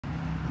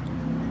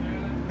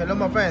Hello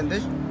my friend,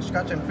 this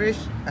Scotch and Fish.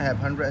 I have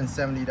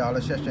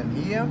 $170 session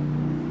here.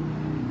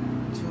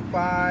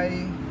 25,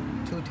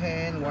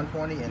 210,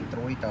 120 and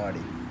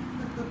 330.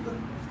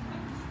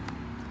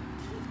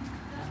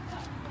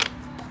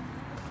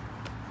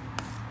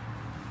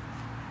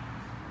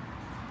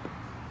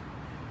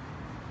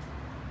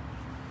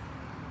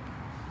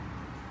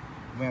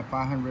 We have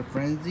 500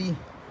 frenzy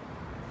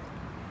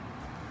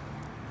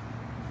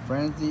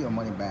or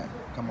money back.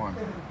 Come on.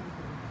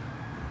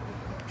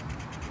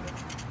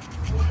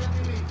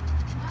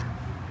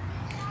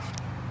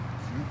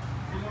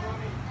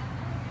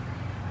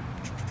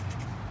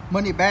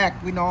 Money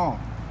back, we know.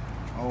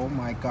 Oh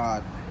my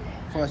god.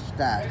 First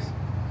stacks.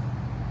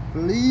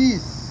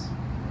 Please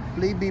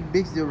be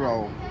big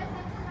zero.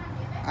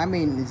 I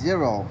mean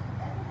zero.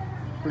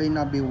 Please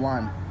not be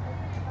one.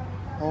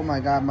 Oh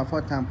my god, my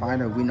first time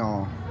finder, we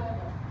know.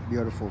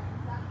 Beautiful.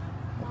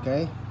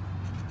 Okay.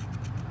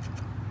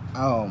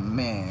 Oh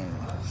man.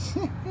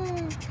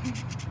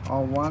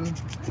 All one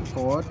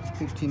code,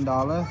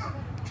 $15.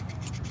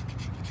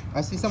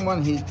 I see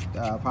someone hit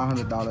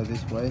 $500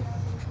 this way.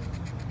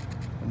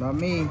 Not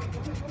me,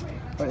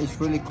 but it's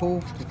really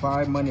cool to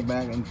find money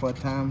back in first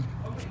time.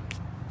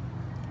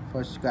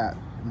 First scrap,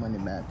 money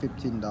back,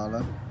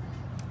 $15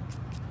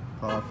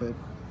 profit.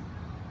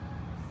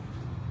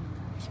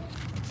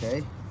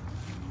 Okay.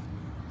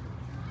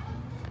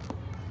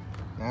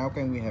 Now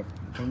can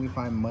we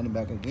find money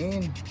back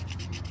again?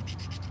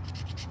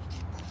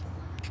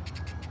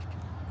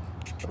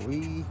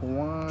 3,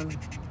 1,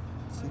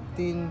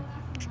 16,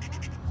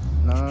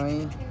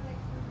 9,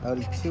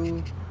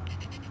 32.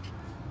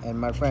 And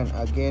my friend,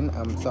 again,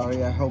 I'm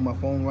sorry I hold my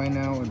phone right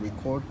now and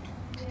record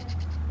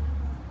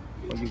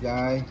for you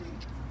guys.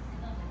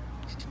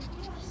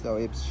 So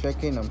if it's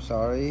shaking, I'm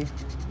sorry.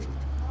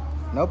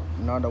 Nope,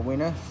 not a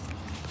winner.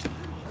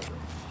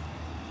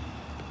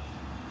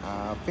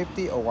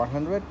 50 or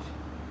 100.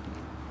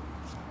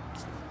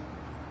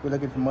 We're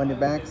looking for money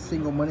back,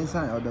 single money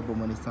sign or double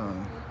money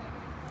sign.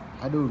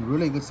 I do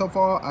really good so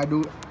far. I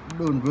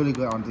doing really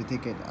good on the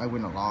ticket. I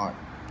win a lot.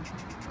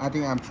 I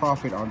think I'm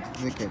profit on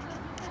the ticket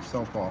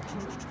so far.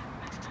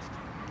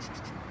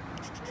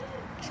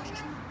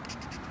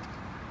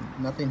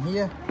 Nothing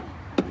here.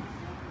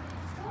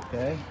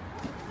 Okay.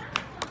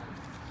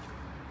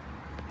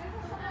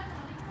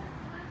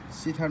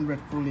 600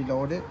 fully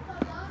loaded.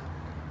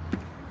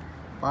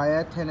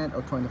 5S, 10S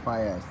or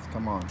 25S.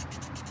 Come on.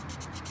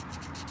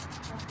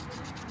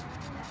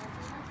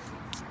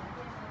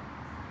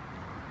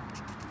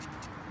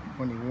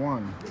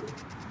 $21,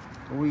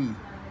 3,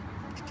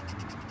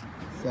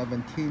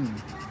 17,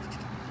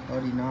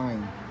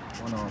 39,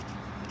 1 off,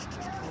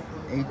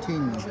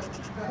 18,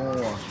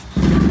 4.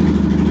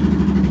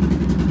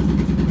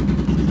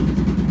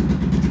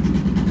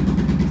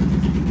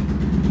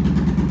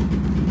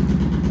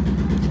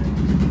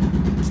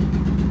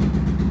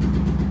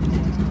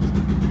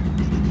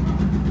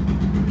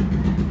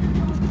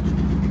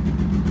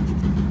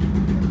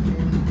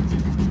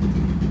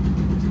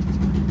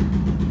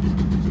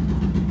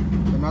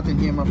 Nothing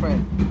here, my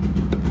friend.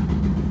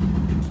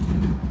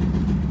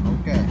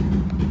 Okay,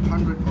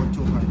 100 or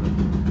 200.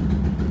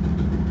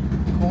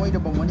 Coin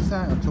double money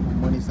sign or triple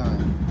money sign?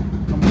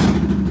 Come on.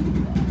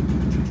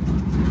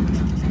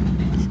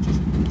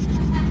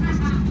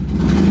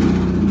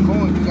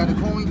 Coin, you got a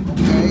coin?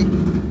 Okay.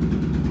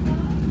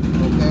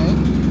 Okay.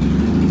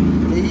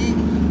 Please,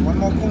 one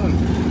more coin.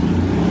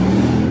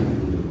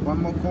 One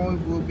more coin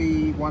will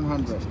be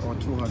 100 or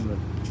 200.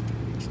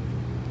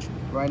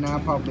 Right now,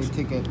 probably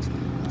ticket.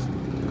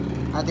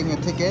 I think a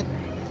ticket.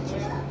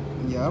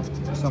 Yep,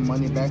 some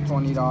money back,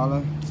 $20.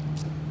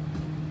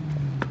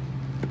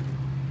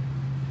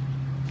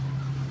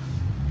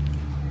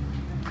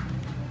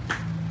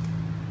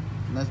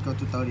 Let's go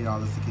to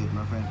 $30 ticket,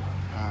 my friend.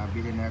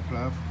 Billionaire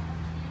Club.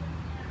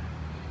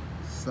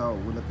 So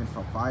we're looking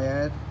for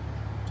 5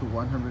 to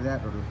 100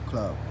 at or the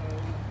club.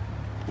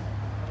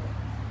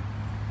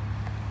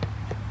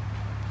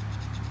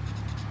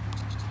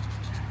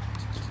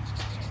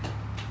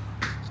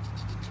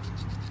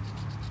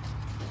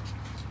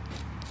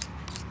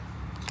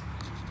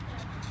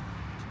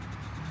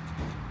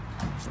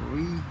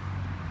 $3,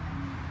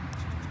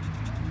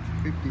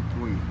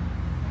 53,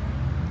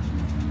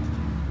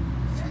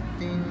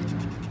 16,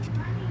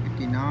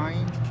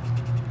 59,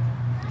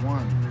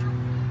 1,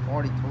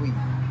 43,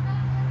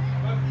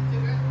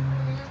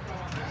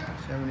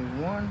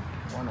 71,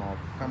 1 off.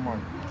 Come on,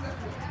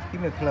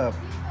 give me a club.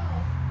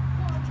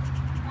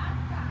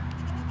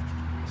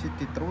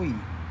 63,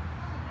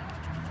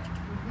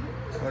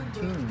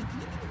 13,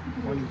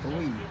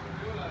 23,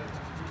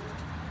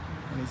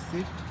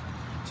 26,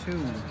 2,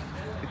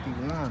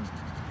 51,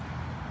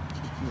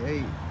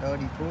 58,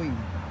 33,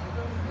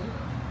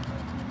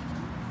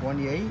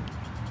 28.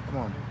 Come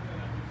on.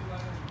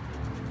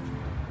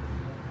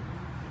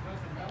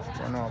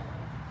 1 off.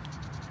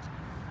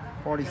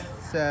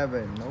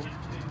 47. Nope.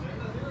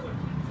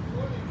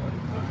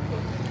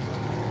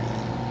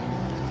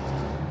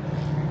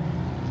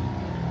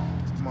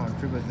 49. Come on,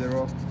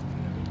 000.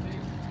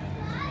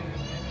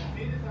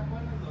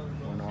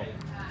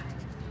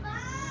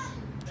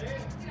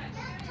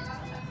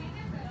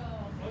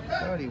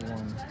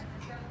 31.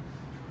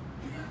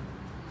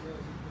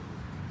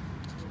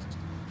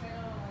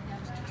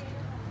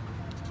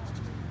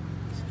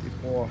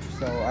 64.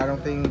 So I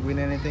don't think win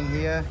anything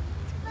here.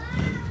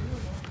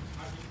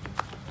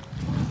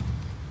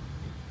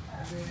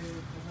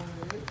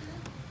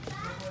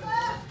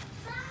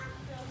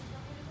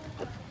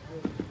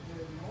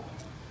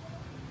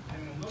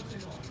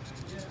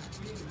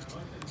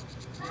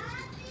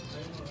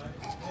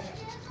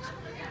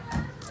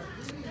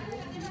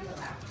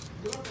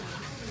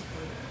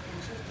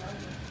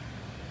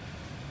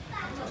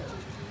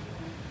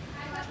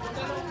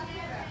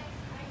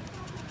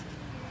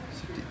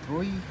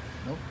 Three.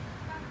 Nope.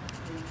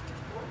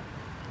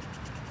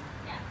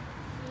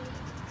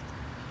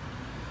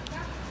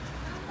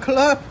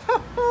 Club.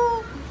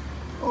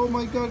 Oh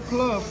my God,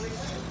 club.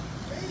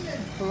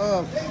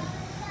 Club.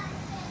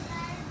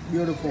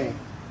 Beautiful.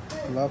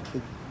 Club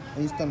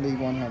instantly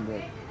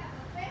 100.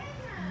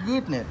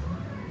 Goodness.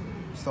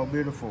 So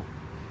beautiful.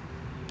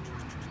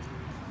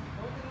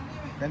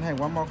 Can I have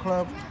one more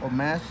club or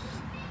mash?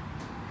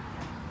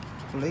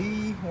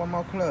 Please, one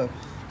more club.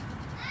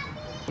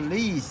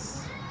 Please.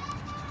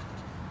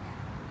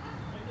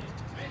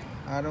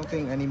 I don't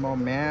think any more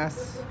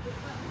mass,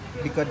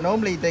 because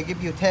normally they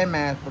give you 10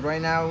 mass, but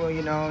right now,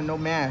 you know, no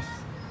mass.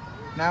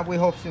 Now we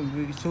hope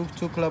we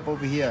two club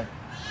over here.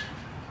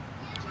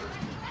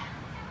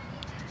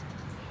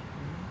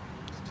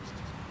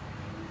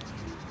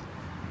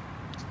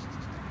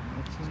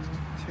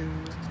 Two.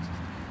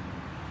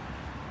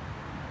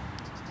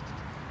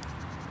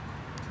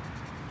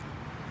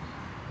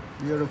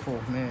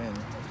 Beautiful, man.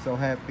 So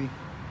happy.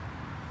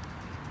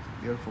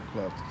 Beautiful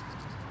club.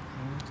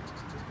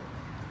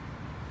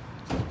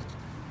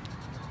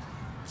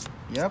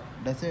 Yep,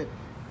 that's it.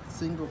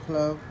 Single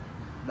club,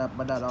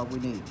 but that's all we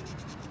need.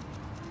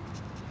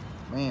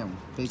 Bam,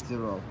 big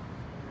zero.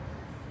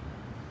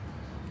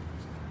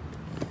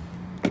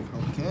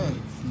 Okay,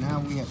 now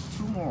we have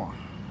two more.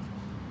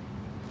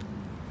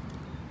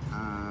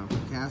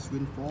 Cash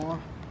win 4.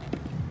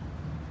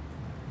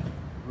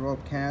 Roll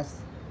cash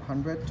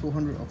 100,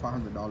 200, or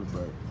 $500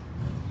 bird.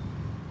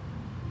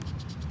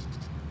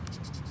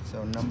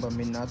 So number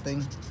mean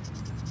nothing.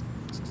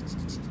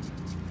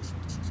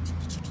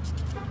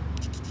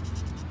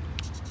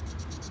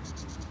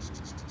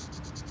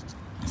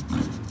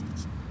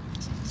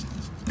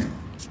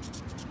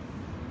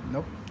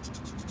 Nope.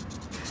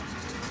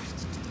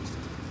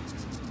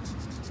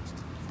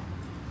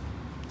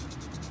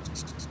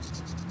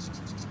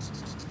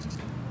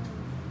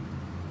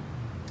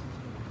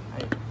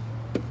 Hey.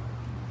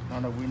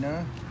 Not a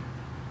winner.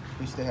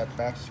 Wish they had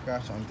back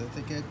scratch on the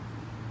ticket.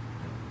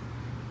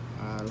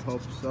 I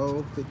hope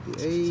so.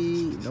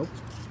 58. Nope.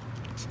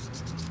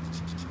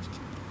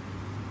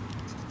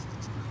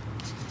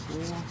 4.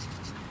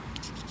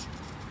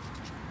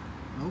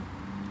 Nope.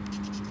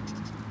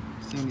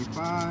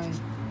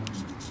 75.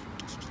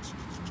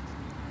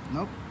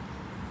 Nope.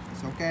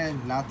 It's okay.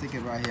 Last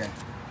ticket right here.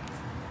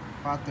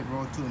 Fastest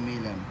roll to $1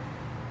 million.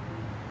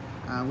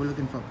 We're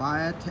looking for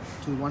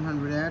 5 to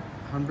 100,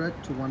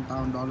 100 to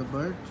 $1,000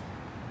 bird.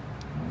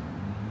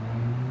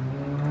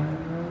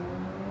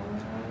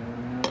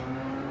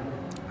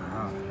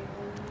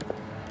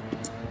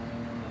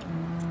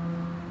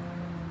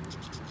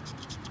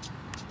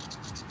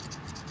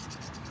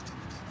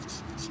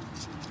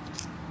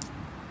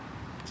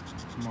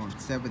 Come on,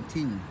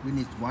 17. We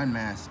need one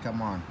mass.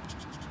 Come on.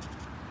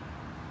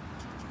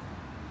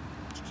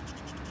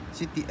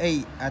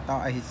 68. I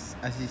thought I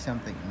see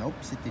something. Nope.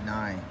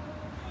 69.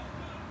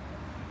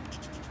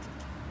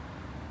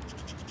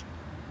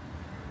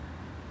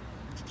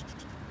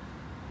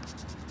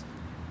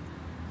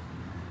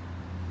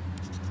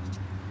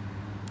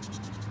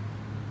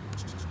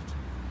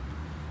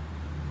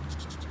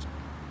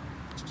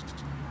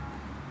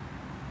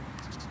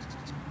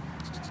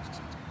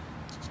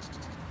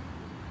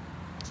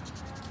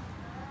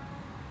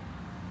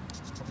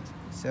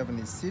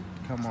 $76.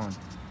 Come on.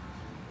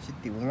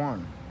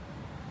 61.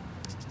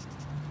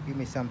 Give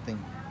me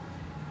something.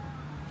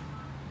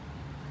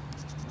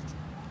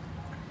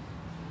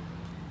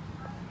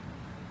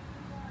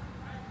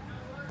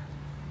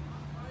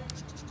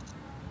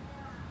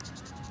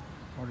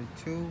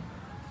 $42.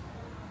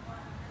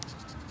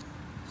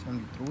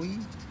 73.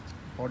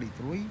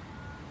 43.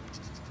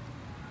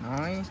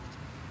 9.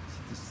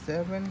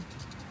 67.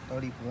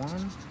 31.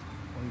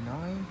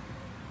 49.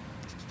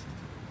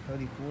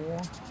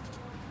 34.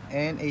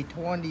 And a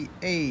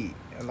 28.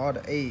 A lot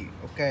of 8.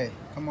 Okay,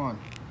 come on.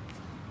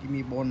 Give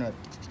me bonus.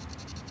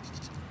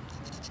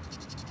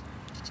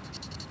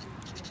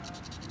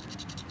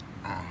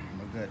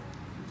 No good.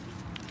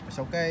 It's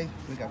okay.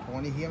 We got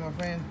 20 here, my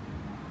friend.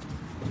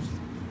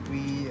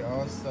 We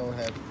also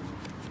have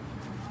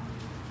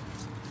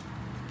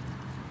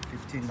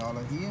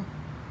 $15 here.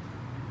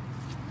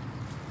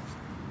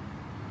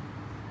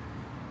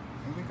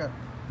 And we got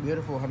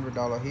beautiful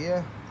 $100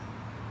 here.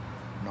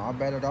 Not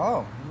bad at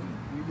all.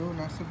 We doing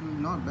absolutely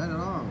not bad at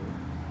all.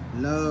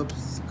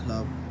 Loves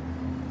club.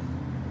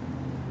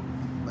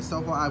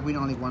 So far I win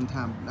only one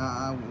time,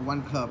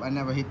 one club. I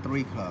never hit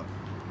 3 club.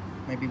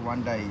 Maybe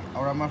one day.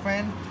 Alright, my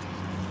friend.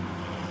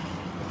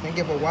 Thank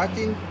you for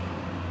watching.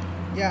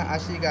 Yeah, I'll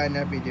see you guys in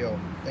that video.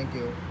 Thank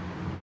you.